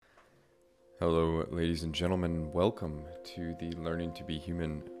Hello, ladies and gentlemen. Welcome to the Learning to Be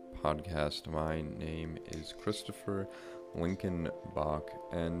Human podcast. My name is Christopher Lincoln Bach,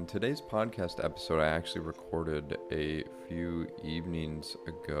 and today's podcast episode I actually recorded a few evenings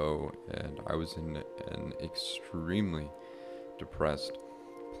ago, and I was in an extremely depressed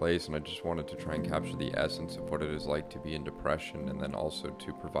place, and I just wanted to try and capture the essence of what it is like to be in depression, and then also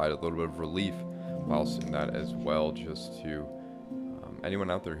to provide a little bit of relief whilst in that as well, just to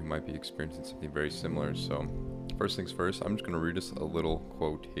anyone out there who might be experiencing something very similar. So first things first, I'm just going to read us a little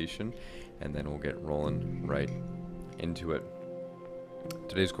quotation and then we'll get rolling right into it.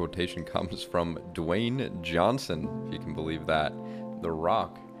 Today's quotation comes from Dwayne Johnson, if you can believe that, The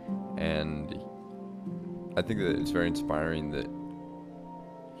Rock. And I think that it's very inspiring that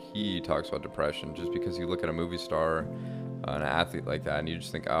he talks about depression, just because you look at a movie star, an athlete like that, and you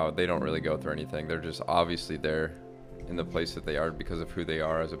just think, oh, they don't really go through anything. They're just obviously there in the place that they are because of who they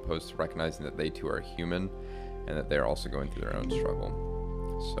are, as opposed to recognizing that they too are human and that they're also going through their own struggle.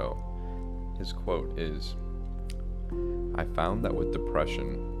 So his quote is, "I found that with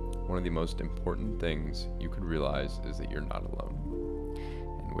depression, one of the most important things you could realize is that you're not alone."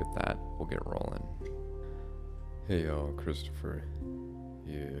 And with that, we'll get rolling. Hey y'all, Christopher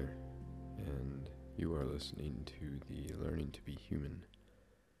here, and you are listening to the Learning to Be Human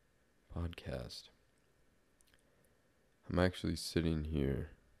podcast. I'm actually sitting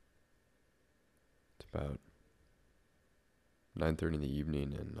here. It's about 9:30 in the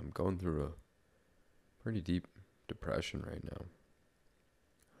evening, and I'm going through a pretty deep depression right now.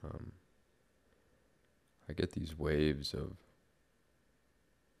 I get these waves of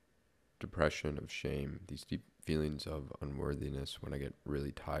depression, of shame, these deep feelings of unworthiness when I get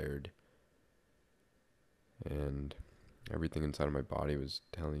really tired. And everything inside of my body was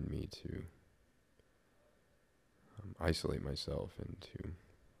telling me to isolate myself and to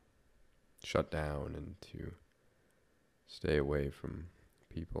shut down and to stay away from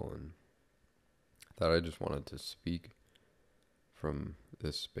people. And I thought I just wanted to speak from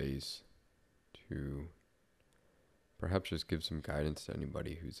this space to perhaps just give some guidance to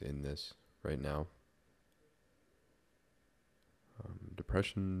anybody who's in this right now.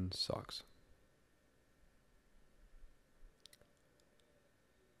 Depression sucks.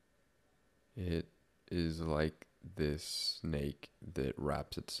 It is like this snake that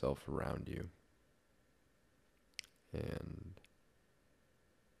wraps itself around you and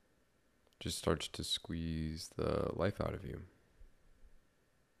just starts to squeeze the life out of you.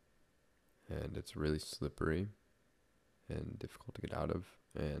 And it's really slippery and difficult to get out of.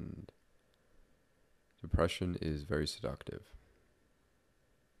 And depression is very seductive.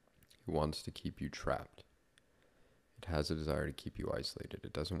 It wants to keep you trapped. It has a desire to keep you isolated.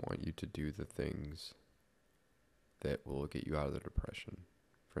 It doesn't want you to do the things that will get you out of the depression.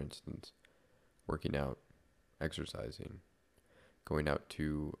 For instance, working out, exercising, going out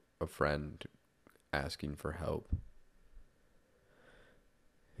to a friend, asking for help.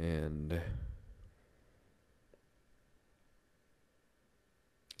 And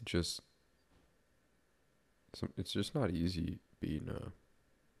it's just not easy being a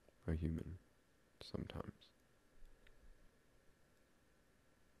human sometimes.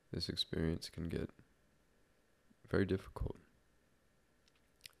 This experience can get very difficult.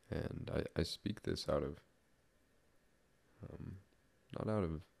 And I speak this out of, not out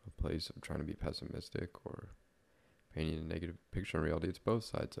of a place of trying to be pessimistic or painting a negative picture in reality. It's both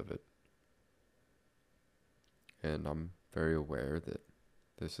sides of it. And I'm very aware that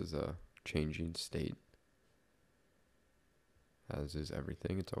this is a changing state, as is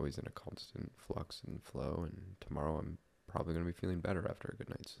everything. It's always in a constant flux and flow, and tomorrow I'm probably going to be feeling better after a good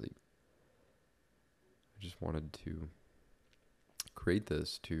night's sleep. I just wanted to create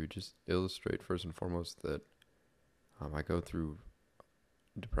this to just illustrate first and foremost that I go through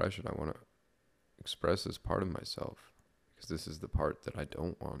depression. I want to express this part of myself because this is the part that I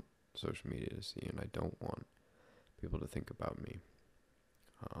don't want social media to see, and I don't want people to think about me.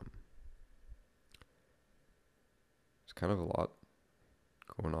 There's kind of a lot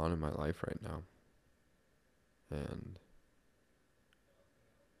going on in my life right now, and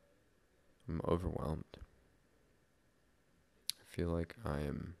I'm overwhelmed. I feel like I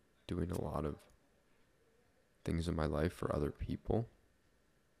am doing a lot of things in my life for other people,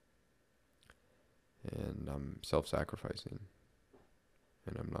 and I'm self-sacrificing,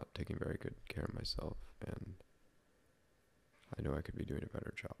 and I'm not taking very good care of myself, and I know I could be doing a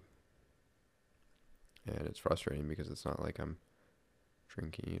better job. And it's frustrating because it's not like I'm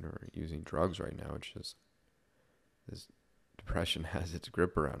drinking or using drugs right now. It's just this depression has its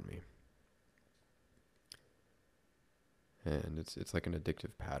grip around me. And it's like an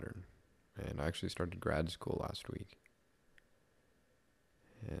addictive pattern. And I actually started grad school last week.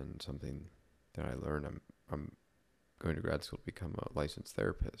 And something that I learned, I'm going to grad school to become a licensed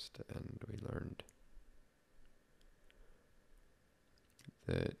therapist, and we learned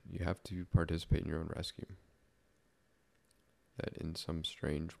that you have to participate in your own rescue. That in some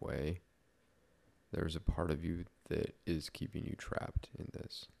strange way, there's a part of you that is keeping you trapped in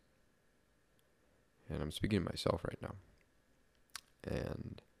this. And I'm speaking to myself right now.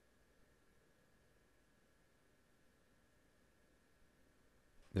 And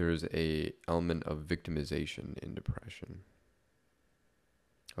there is a element of victimization in depression,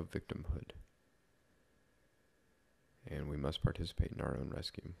 of victimhood. And we must participate in our own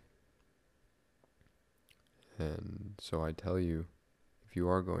rescue. And so I tell you, if you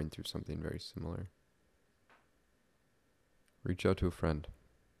are going through something very similar, reach out to a friend.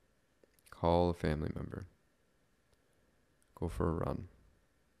 Call a family member. Go for a run.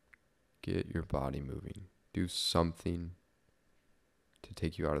 Get your body moving. Do something to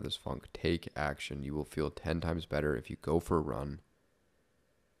take you out of this funk. Take action. You will feel 10 times better if you go for a run,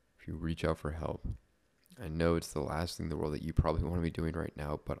 if you reach out for help. I know it's the last thing in the world that you probably want to be doing right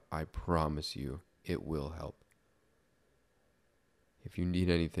now, but I promise you it will help. If you need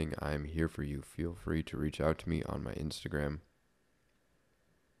anything, I'm here for you. Feel free to reach out to me on my Instagram.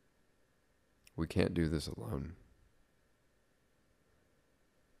 We can't do this alone.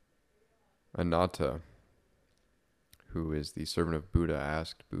 Anatta, who is the servant of Buddha,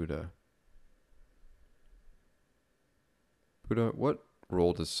 asked Buddha, what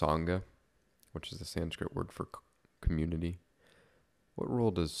role does Sangha, which is the Sanskrit word for community, what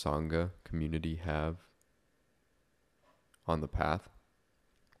role does Sangha, community, have on the path?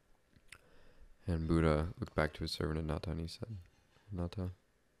 And Buddha looked back to his servant Anatta and he said, Anatta,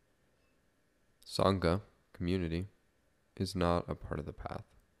 Sangha, community, is not a part of the path.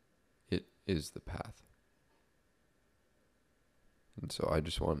 It is the path. And so I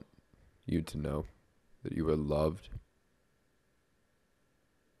just want you to know that you are loved,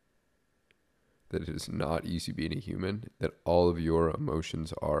 that it is not easy being a human, that all of your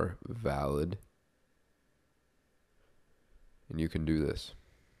emotions are valid, and you can do this.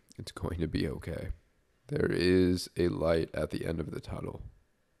 It's going to be okay. There is a light at the end of the tunnel.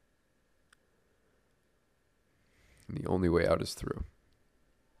 And the only way out is through.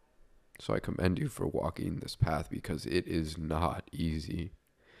 So I commend you for walking this path because it is not easy.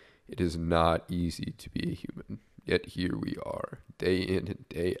 It is not easy to be a human. Yet here we are, day in and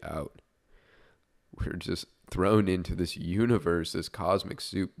day out. We're just thrown into this universe, this cosmic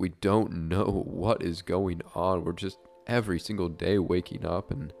soup. We don't know what is going on. We're just every single day waking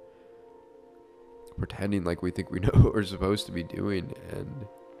up and pretending like we think we know what we're supposed to be doing. And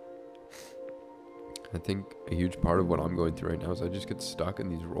I think a huge part of what I'm going through right now is I just get stuck in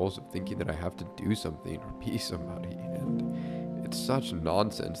these roles of thinking that I have to do something or be somebody. And it's such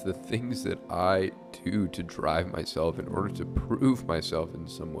nonsense. The things that I do to drive myself in order to prove myself in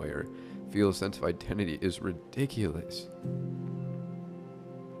some way or feel a sense of identity is ridiculous.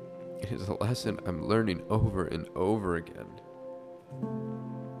 It is a lesson I'm learning over and over again.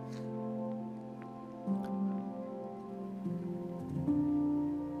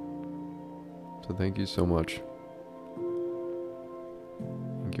 So thank you so much.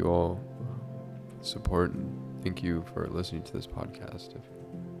 Thank you all for the support, and thank you for listening to this podcast.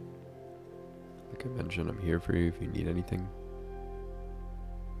 Like I mentioned, I'm here for you if you need anything.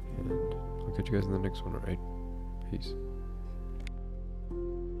 And I'll catch you guys in the next one, alright? Peace.